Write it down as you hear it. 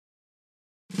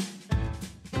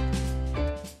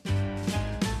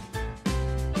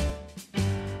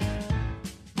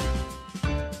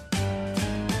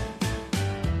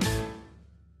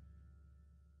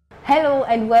Hello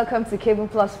and welcome to Cable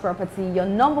Plus Property, your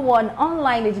 #1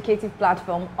 online educative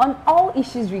platform on all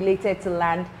issues related to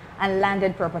land and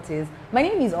landed properties. My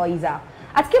name is Oiza.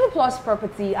 At Cable Plus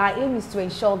Property, our aim is to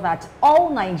ensure that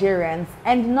all Nigerians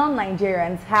and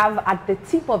non-Nigerians have at the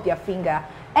tip of their finger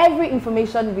every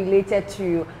information related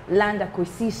to land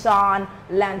acquisition,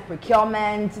 land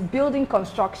procurement, building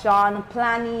construction,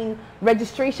 planning,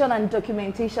 registration and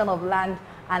documentation of land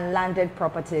and landed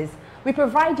properties. We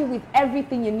provide you with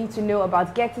everything you need to know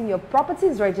about getting your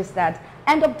properties registered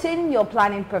and obtaining your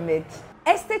planning permit.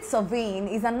 Estate surveying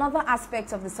is another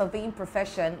aspect of the surveying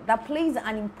profession that plays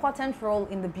an important role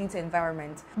in the built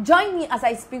environment. Join me as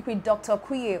I speak with Dr.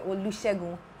 Kuye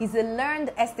Olusegun. He's a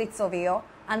learned estate surveyor,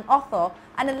 an author,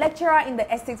 and a lecturer in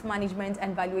the Estate Management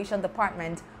and Valuation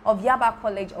Department of Yaba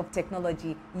College of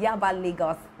Technology, Yaba,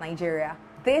 Lagos, Nigeria.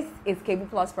 This is Cable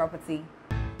Plus Property.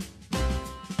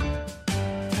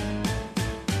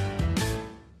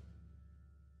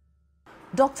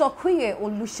 Dr. Kuye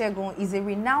Olusegun is a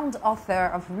renowned author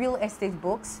of real estate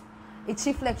books, a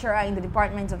chief lecturer in the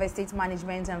Department of Estate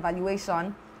Management and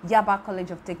Valuation, Yaba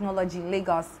College of Technology,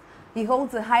 Lagos. He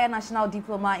holds a higher national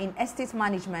diploma in estate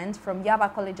management from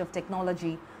Yaba College of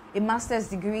Technology, a master's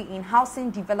degree in housing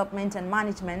development and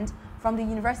management from the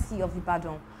University of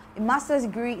Ibadan, a master's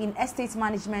degree in estate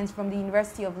management from the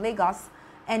University of Lagos,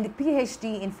 and a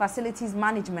PhD in facilities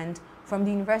management from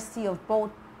the University of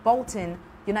Bolton,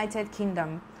 United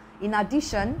Kingdom. In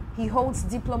addition, he holds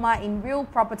diploma in real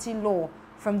property law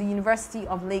from the University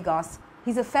of Lagos.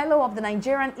 He's a fellow of the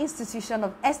Nigerian Institution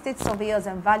of Estate Surveyors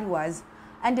and Valuers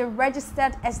and a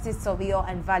registered estate surveyor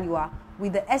and valuer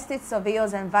with the Estate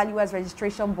Surveyors and Valuers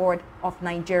Registration Board of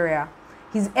Nigeria.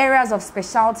 His areas of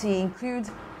specialty include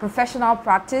professional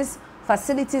practice,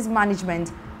 facilities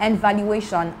management, and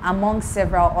valuation, among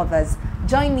several others.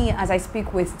 Join me as I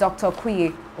speak with Dr.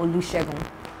 Kuye Olusegun.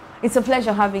 It's a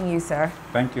pleasure having you, sir.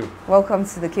 Thank you. Welcome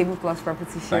to the Cable Plus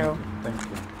Property Show. Thank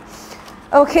you.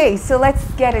 Okay, so let's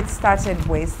get it started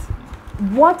with,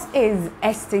 what is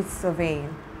estate surveying?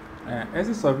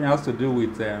 Estate surveying has to do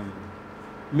with,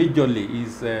 majorly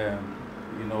is,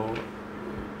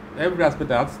 every aspect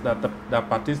that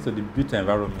pertains to the built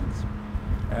environment.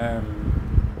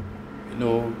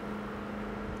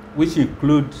 Which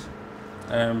include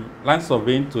land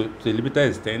surveying to a limited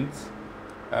extent,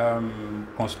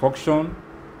 construction,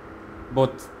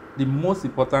 but the most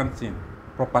important thing,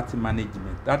 property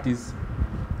management. That is,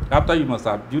 after you must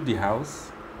have built the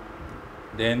house,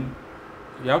 then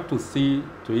you have to see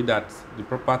to it that the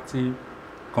property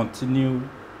continue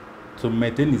to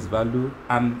maintain its value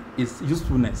and its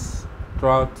usefulness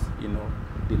throughout,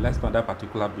 the lifespan of that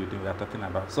particular building we are talking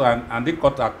about. So, and they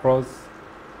cut across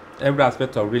every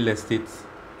aspect of real estate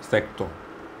sector,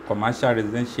 commercial,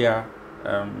 residential,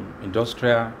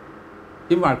 industrial,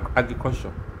 even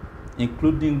agriculture,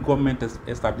 including government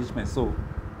establishments. So,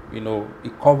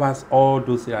 it covers all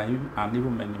those areas and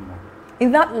even many more.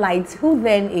 In that light, who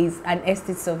then is an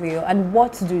estate surveyor and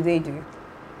what do they do?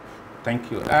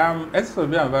 Thank you. Estate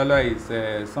surveyor and valuer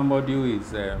is somebody who is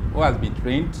who has been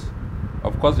trained.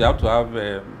 Of course, you have to have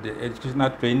the educational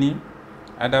training,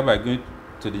 either by going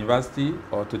to the university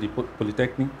or to the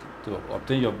polytechnic to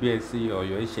obtain your BSc or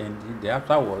your HND. Then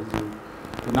afterwards,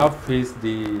 you now face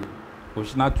the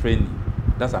professional training.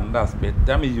 That's another aspect.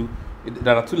 That means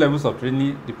there are two levels of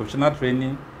training: the professional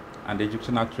training and the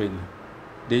educational training.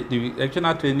 The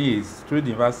educational training is through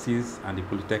the universities and the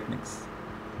polytechnics.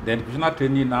 Then the professional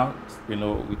training now,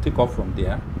 we take off from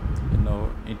there,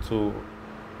 into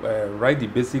write the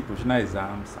basic professional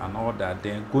exams and all that.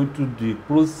 Then going through the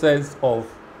process of,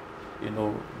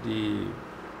 the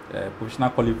professional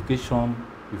qualification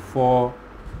before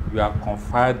you are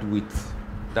conferred with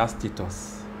that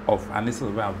status of an estate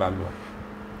surveyor and valuer.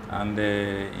 And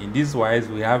in this wise,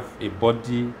 we have a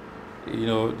body,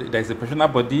 there is a professional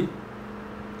body,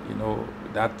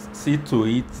 that see to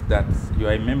it that you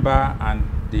are a member, and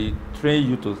they train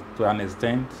you to an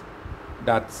extent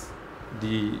that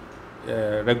the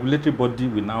regulatory body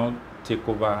will now take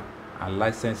over and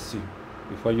license you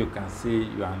before you can say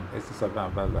you are an estate surveyor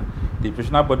and valuer. The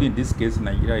professional body in this case in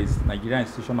Nigeria is Nigerian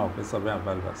Institution of Estate Surveyors and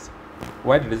Valuers,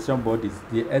 while the registration board is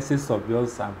the Estate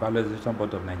Surveyors and Valuers Registration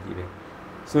Board of Nigeria.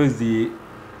 So it's the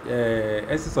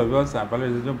Estate Surveyors and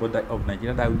Valuers Registration Board of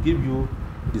Nigeria that will give you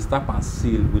the stamp and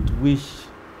seal with which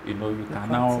you can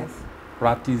now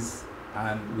practice,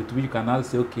 and with which you can now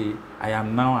say, okay, I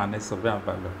am now an estate surveyor and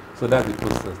valuer. So that's the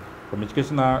process from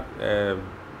educational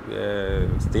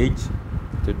stage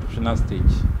to the professional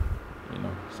stage.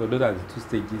 So those are the two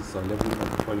stages or levels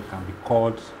before you can be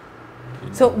called.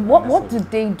 So what did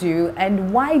they do,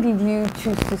 and why did you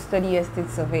choose to study estate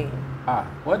surveying?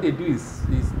 What they do is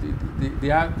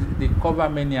they cover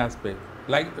many aspects.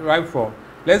 Like right from,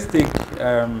 let's take,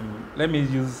 let me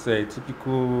use a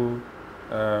typical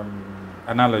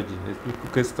analogy, a typical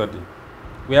case study,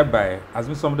 whereby as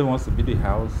somebody wants to build a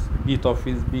house, be it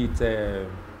office, be it a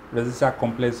residential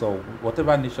complex or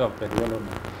whatever nature of the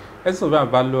development, Estate Surveyor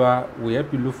and Valuer will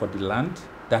help you look for the land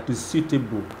that is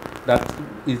suitable, that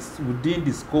is within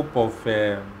the scope of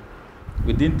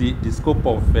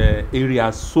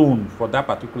area zone for that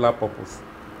particular purpose.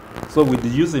 So with the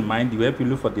use in mind, you help you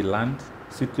look for the land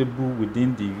suitable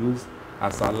within the use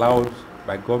as allowed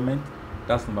by government.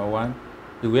 That's number one.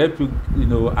 It will help you,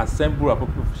 assemble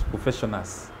appropriate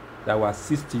professionals that will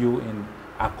assist you in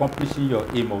accomplishing your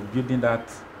aim of building that,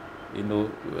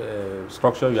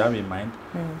 structure you have in mind.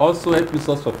 Also help you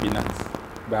source for finance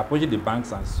by approaching the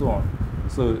banks and so on.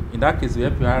 So in that case, we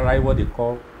help you arrive what they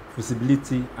call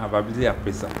feasibility and viability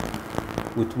appraisal,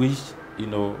 with which it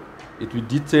will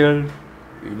detail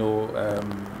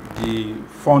the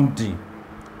funding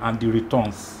and the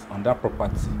returns on that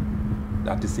property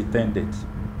that is intended.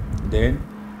 Then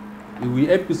it will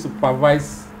help you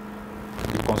supervise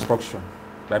the construction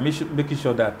by making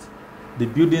sure that the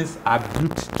buildings are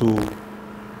built to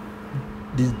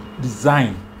the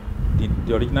design,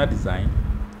 the original design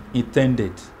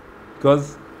intended.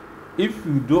 Because if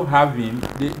you don't have him,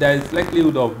 there is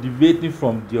likelihood of deviating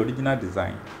from the original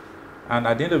design, and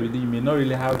at the end of the day, you may not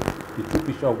really have the true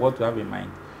picture of what you have in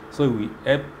mind. So we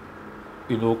help,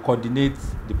 coordinate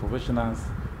the professionals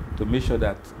to make sure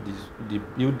that the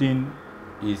building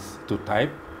is to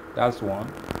type. That's one.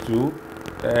 Two,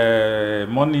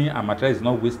 money and material is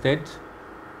not wasted.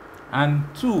 And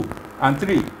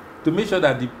three, to make sure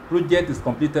that the project is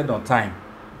completed on time,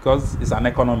 because it's an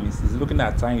economist. He's looking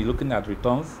at time, he's looking at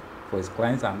returns for his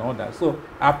clients and all that. So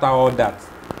after all that,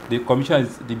 the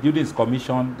building is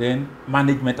commissioned, then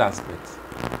management aspects.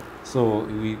 So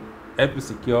we help you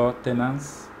secure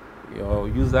tenants, your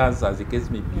users as the case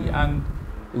may be, and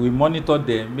we monitor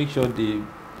them, make sure they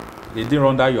didn't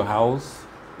run down your house,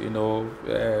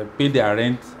 pay their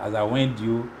rent as I went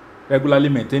due, regularly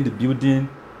maintain the building,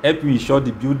 help you insure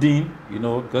the building,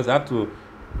 because I have to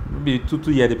maybe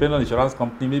two years, depending on the insurance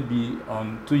company, maybe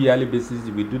on 2 yearly basis,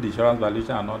 we do the insurance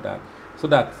valuation and all that, so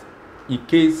that in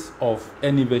case of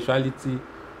any eventuality,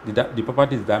 the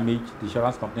property is damaged, the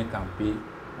insurance company can pay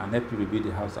and help you rebuild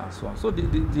the house and so on. So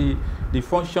the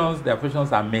functions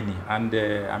are many, and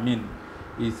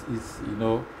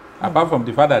apart from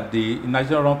the fact that the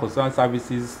national run concern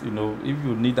services, if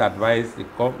you need advice, they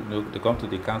come to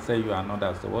the counsel you and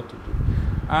others, so what to do.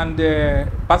 And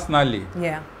personally,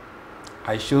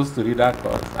 I chose to read that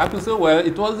course. I could say, well,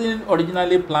 it wasn't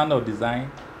originally planned or designed.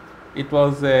 It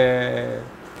was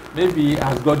maybe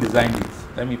as God designed it.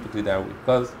 Let me put it that way.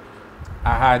 Because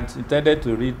I had intended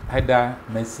to read either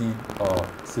medicine or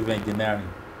civil engineering.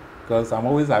 Because I'm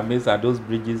always amazed at those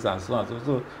bridges and so on.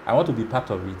 So I want to be part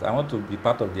of it. I want to be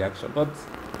part of the action. But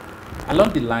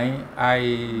along the line,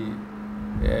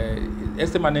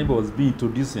 estate management was being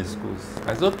introduced in schools.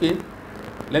 I said, okay,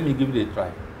 let me give it a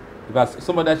try. Because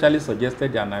somebody actually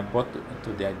suggested it and I bought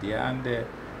into the idea. And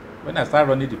when I started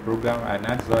running the program, I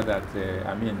now saw that,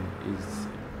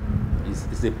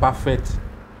 it's a perfect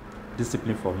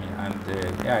discipline for me. And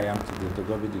here I am today, to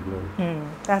God be the glory.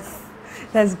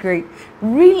 That's great.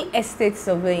 Real estate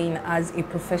surveying as a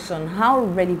profession, how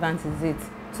relevant is it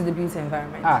to the built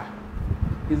environment?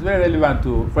 It's very relevant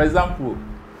to, for example,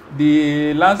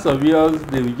 the land surveyors,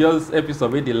 they will just help you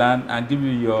survey the land and give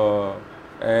you your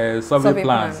survey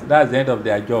plans. Plan. That's the end of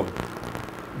their job.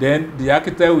 Then the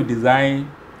architect will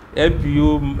design, help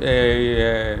you,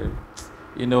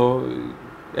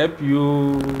 help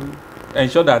you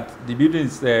ensure that the building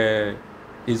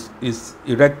is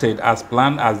erected as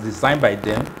planned, as designed by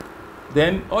them.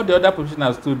 Then all the other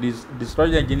professionals too, the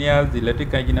structural engineers, the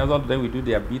electrical engineers, all of them will do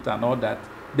their bit and all that.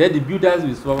 Then the builders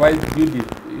will supervise, build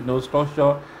the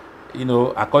structure,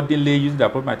 accordingly, use the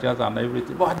appropriate materials and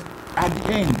everything. But at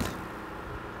the end,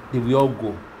 they will all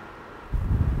go.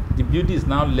 The building is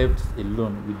now left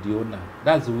alone with the owner.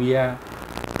 That's where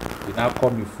we now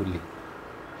come in fully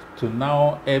to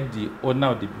now help the owner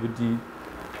of the building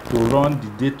to run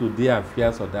the day-to-day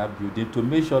affairs of that building, to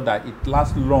make sure that it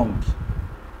lasts long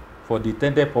for the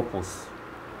intended purpose,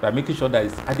 by making sure that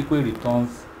it's adequate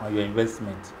returns on your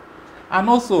investment. And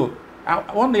also,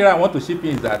 one area I want to chip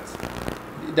in is that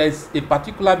there is a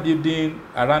particular building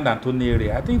around Antonio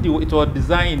area. I think it was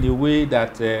designed in a way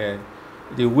that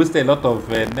they wasted a lot of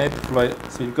net floor,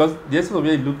 because the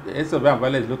Estate Surveyor and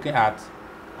Valuer is looking at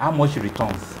how much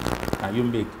returns can you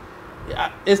make.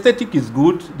 Aesthetic is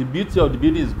good, the beauty of the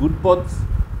building is good, but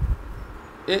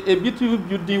a beautiful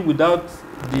building without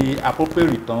the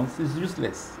appropriate returns is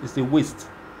useless. It's a waste.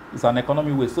 It's an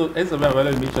economic waste. So Estate Surveyor and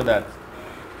Valuer make sure that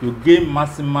you gain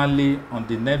maximally on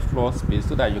the net floor space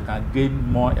so that you can gain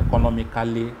more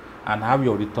economically and have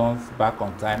your returns back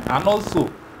on time. And also,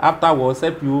 afterwards,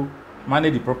 help you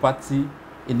manage the property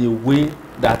in a way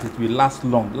that it will last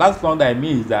long. Last long, that I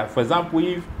mean is that, for example,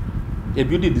 if a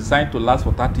building is designed to last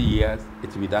for 30 years,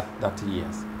 it will be that 30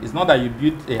 years. It's not that you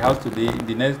build a house today, in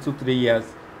the next 2-3 years,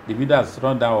 the building has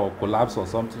run down or collapsed or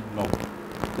something. No.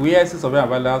 Where Estate Surveyor and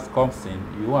Valuers comes in,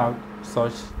 you have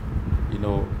such,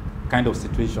 kind of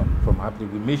situation from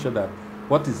happening. We make sure that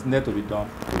what is needed to be done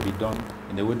will be done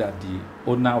in a way that the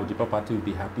owner of the property will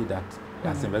be happy that he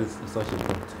has invested in such a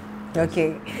property.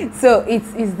 Okay, so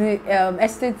it's the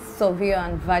Estate Surveyor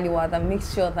and Valuer that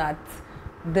makes sure that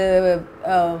the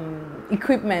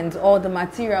equipment or the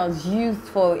materials used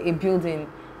for a building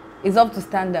is up to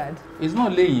standard. It's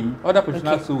not laying. Other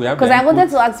professionals too. Because I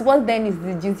wanted to ask, what then is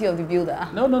the duty of the builder?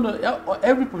 No.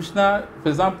 Every professional, for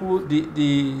example,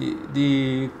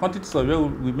 the quantity surveyor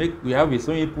we have his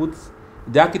own input.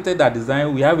 The architect that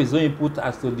design, we have his own input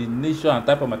as to the nature and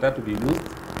type of material to be used.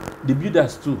 The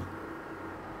builders too.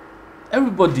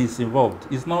 Everybody is involved.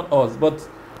 It's not us, but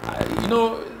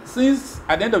since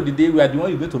at the end of the day we are the one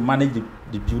who's going to manage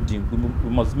the building, we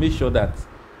must make sure that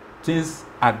things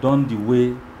are done the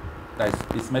way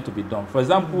that it's meant to be done. For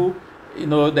example,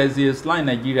 there's a slang in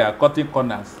Nigeria, cutting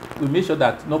corners. We make sure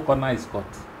that no corner is cut,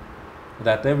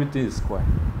 that everything is square.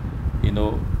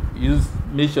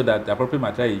 Make sure that the appropriate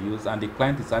material is used and the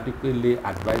client is adequately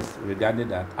advised regarding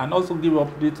that, and also give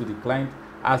update to the client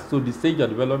as to the stage of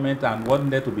development and what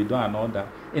needs to be done and all that.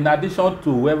 In addition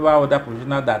to whoever other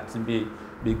professional that may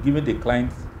be giving the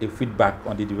client a feedback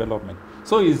on the development.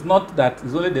 So it's not that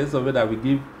it's only the survey that we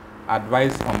give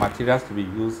advice on materials to be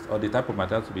used or the type of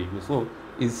materials to be used. So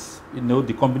it's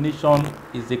the combination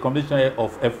is a combination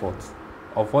of efforts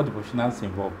of all the professionals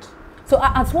involved. So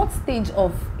at what stage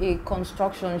of a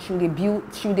construction should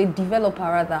a developer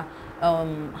rather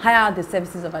hire the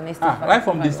services of an estate? Right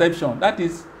from the inception. That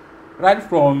is right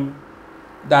from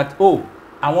that. Oh,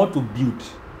 I want to build.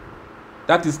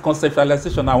 That is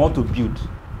conceptualization. I want to build.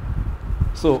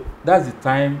 So that's the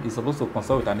time he's supposed to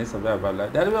consult with an estate surveyor about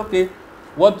that. They're like, okay,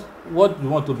 what do you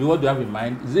want to build? What do you have in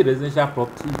mind? Is it residential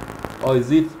property, or is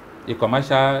it a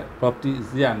commercial property?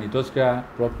 Is it an industrial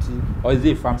property, or is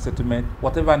it a farm settlement?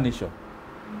 Whatever nature.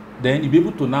 Then you'll be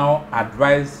able to now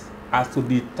advise as to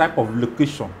the type of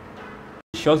location,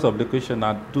 the choice of location,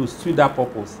 and to suit that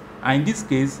purpose. And in this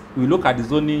case, we look at the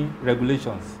zoning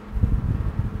regulations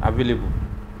available.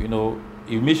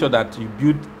 You make sure that you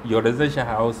build your residential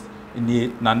house in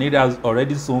an area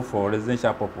already zoned for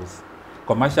residential purpose,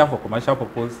 commercial for commercial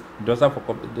purpose, industrial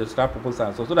for industrial purpose,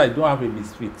 and so that you don't have a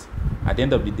misfit at the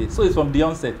end of the day. So it's from the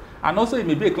onset. And also, it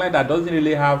may be a client that doesn't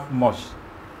really have much,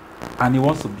 and he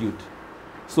wants to build.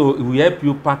 So it will help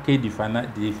you package the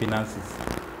finances.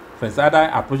 For instance, either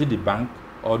approach the bank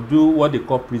or do what they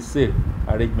call pre-sale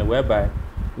arrangement, whereby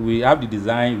we have the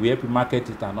design, we help you market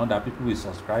it, and other people will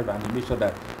subscribe and make sure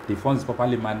that the funds is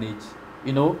properly managed,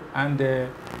 and the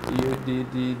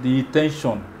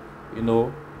intention,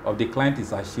 of the client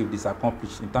is achieved, is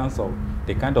accomplished in terms of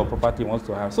the kind of property he wants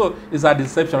to have. So it's a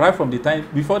deception right from the time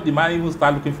before the man even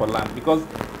start looking for land, because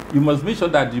you must make sure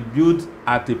that you build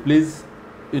at a place,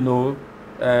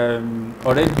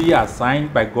 already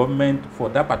assigned by government for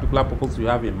that particular purpose you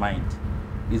have in mind.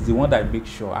 Is the one that makes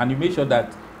sure, and you make sure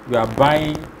that you are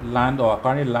buying land or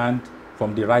acquiring land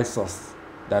from the right source,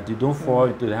 that you don't fall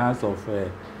into the hands of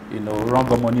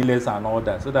wrong moneyless and all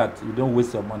that, so that you don't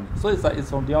waste your money. So it's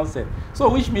from the onset. So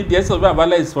which means the Estate Surveyor and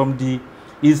Valuer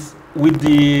is with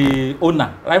the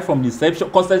owner right from the inception,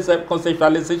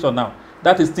 conceptualization now.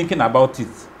 That is thinking about it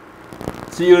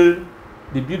till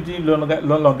the building no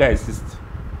longer exists.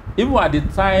 Even at the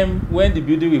time when the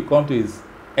building will come to its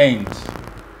end,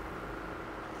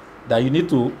 that you need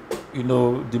to,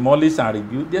 demolish and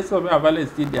rebuild, the Estate Surveyor and Valuer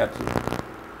is still there too.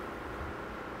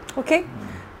 Okay.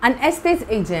 An estate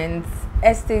agent,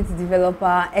 estate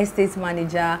developer, estate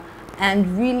manager,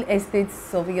 and real estate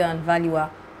surveyor and valuer,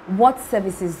 what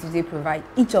services do they provide?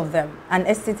 Each of them, an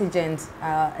estate agent,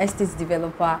 estate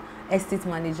developer, estate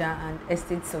manager, and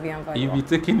estate surveyor and valuer. You'll be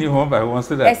taking it one by one,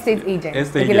 so that estate agent.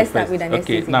 Okay, let's start with an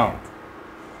estate agent. Now,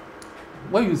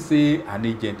 when you say an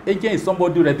agent is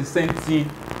somebody representing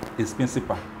his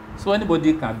principal. So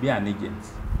anybody can be an agent.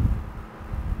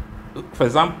 For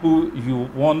example, you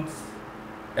want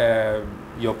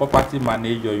your property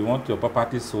managed, or you want your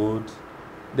property sold,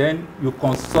 then you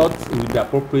consult with the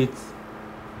appropriate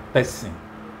person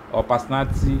or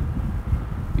personality,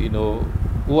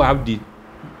 who have the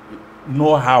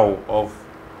know-how of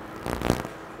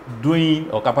doing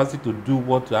or capacity to do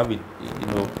what you have in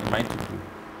mind to do.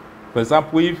 For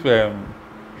example, if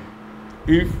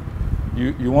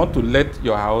you want to let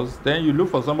your house, then you look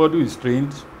for somebody who is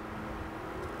trained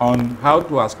on how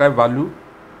to ascribe value,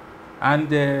 and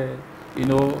he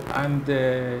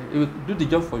will do the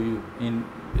job for you in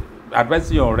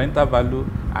advising you on rental value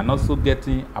and also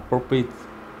getting appropriate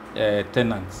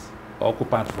tenants or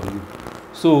occupants for you.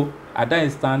 So at that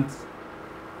instant,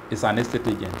 it's an estate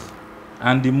agent,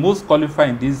 and the most qualified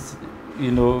in this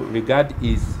regard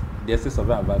is the estate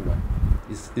surveyor and valuer.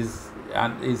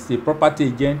 It's a property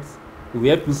agent who will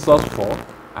help you source for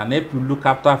and help you look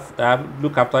after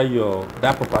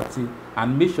that property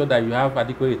and make sure that you have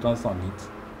adequate returns on it.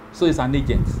 So it's an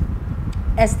agent.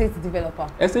 Estate developer.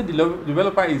 Estate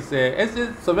developer is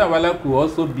estate surveyor and valuer could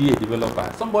also be a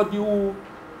developer. Somebody who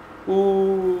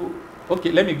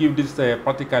okay, let me give this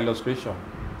practical illustration.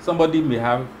 Somebody may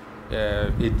have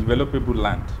a developable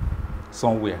land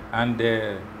somewhere, and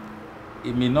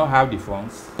he may not have the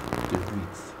funds to do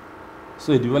it.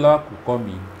 So a developer could come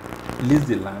in, lease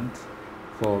the land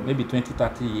for maybe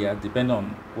 20-30 years, depending on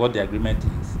what the agreement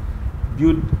is,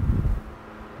 build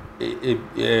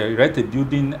write a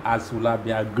building as will have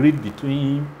been agreed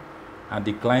between him and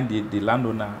the client, the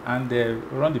landowner, and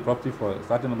run the property for a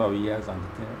certain number of years and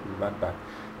revert back.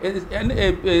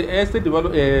 Estate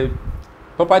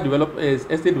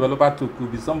developer too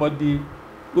could be somebody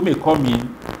who may come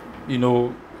in,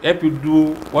 help you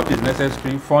do what is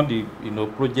necessary, fund the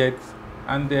project,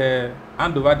 and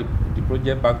hand over the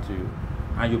project back to you,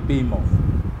 and you pay him off.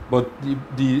 But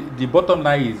the bottom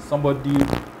line is somebody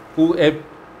who help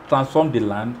transform the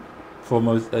land from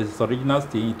its original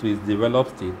state into its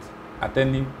developed state at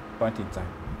any point in time.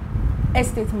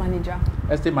 Estate manager.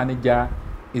 Estate manager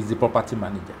is the property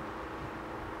manager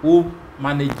who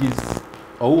manages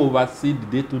or who oversees the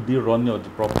day-to-day running of the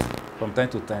property from time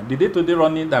to time. The day-to-day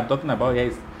running that I'm talking about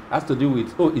here has to do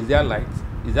with, is there light?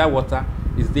 Is there water?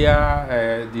 Is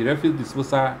there the refuse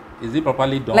disposal? Is it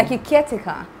properly done? Like a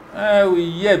caretaker?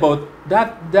 Yeah, but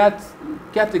that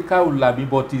caretaker will have been,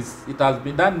 but it has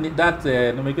been, that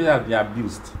nomenclature has been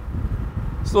abused.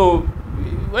 So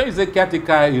when you say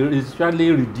caretaker, it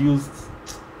usually reduced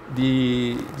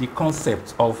the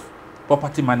concept of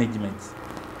property management.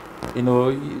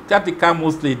 Caretaker,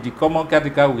 mostly the common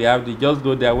caretaker we have, they just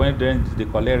go there when they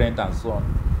collect rent and so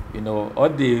on. All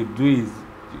they do is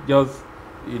just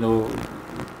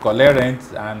collect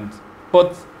rent,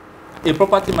 but a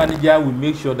property manager will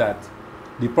make sure that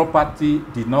the property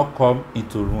did not come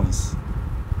into ruins.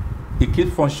 It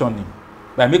keeps functioning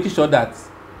by making sure that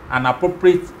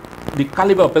the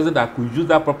caliber of person that could use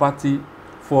that property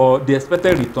for the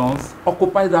expected returns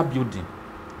occupies that building,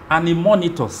 and he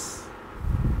monitors,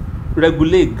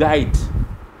 regulate, guide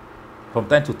from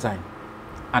time to time,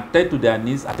 attend to their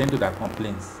needs, attend to their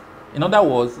complaints. In other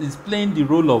words, he's playing the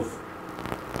role of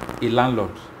a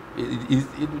landlord.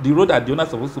 The role that the owner is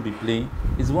supposed to be playing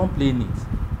is one playing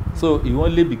it. So he will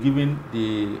only be giving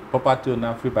the property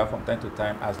owner feedback from time to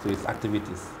time as to his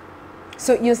activities.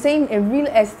 So you're saying a real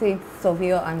estate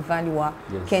surveyor and valuer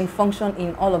can function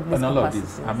in all of these capacities? All of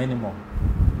these, and many more.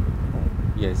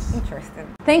 Yes. Interesting.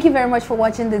 Thank you very much for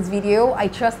watching this video. I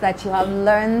trust that you have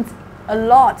learned a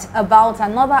lot about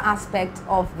another aspect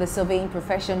of the surveying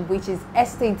profession, which is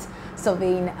estate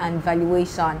surveying and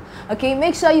valuation. Okay,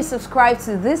 make sure you subscribe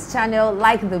to this channel,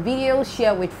 like the video,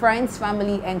 share with friends,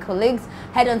 family and colleagues.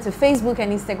 Head on to Facebook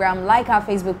and Instagram, like our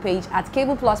Facebook page at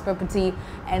Cable Plus Property,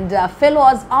 and follow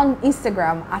us on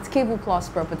Instagram at Cable Plus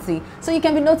Property, so you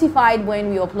can be notified when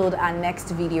we upload our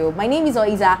next video. My name is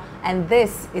Oiza and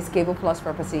this is Cable Plus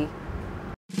Property.